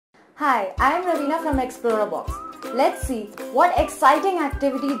Hi, I am Ravina from Xplorabox. Let's see what exciting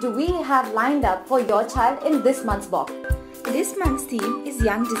activity do we have lined up for your child in this month's box. This month's theme is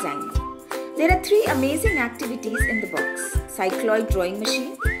Young Designer. There are 3 amazing activities in the box: Cycloid Drawing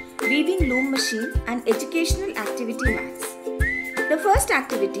Machine, Weaving Loom Machine and Educational Activity Maths. The first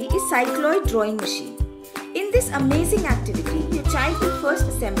activity is Cycloid Drawing Machine. In this amazing activity, your child will first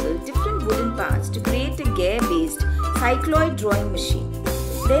assemble different wooden parts to create a gear-based cycloid drawing machine.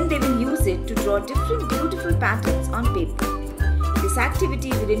 Then they will use it to draw different beautiful patterns on paper. This activity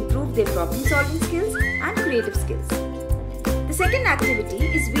will improve their problem-solving skills and creative skills. The second activity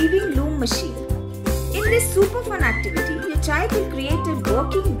is Weaving Loom Machine. In this super fun activity, your child will create a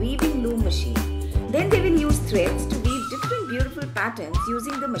working weaving loom machine. Then they will use threads to weave different beautiful patterns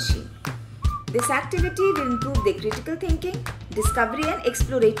using the machine. This activity will improve their critical thinking, discovery and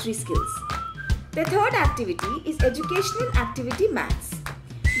exploratory skills. The third activity is Educational Activity Maths.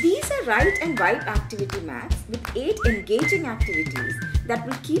 These are write and wipe activity maths with 8 engaging activities that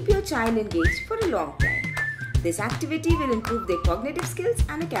will keep your child engaged for a long time. This activity will improve their cognitive skills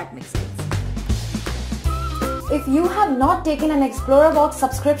and academic skills. If you have not taken an Xplorabox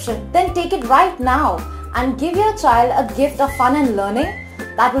subscription, then take it right now and give your child a gift of fun and learning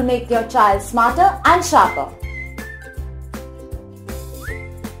that will make your child smarter and sharper.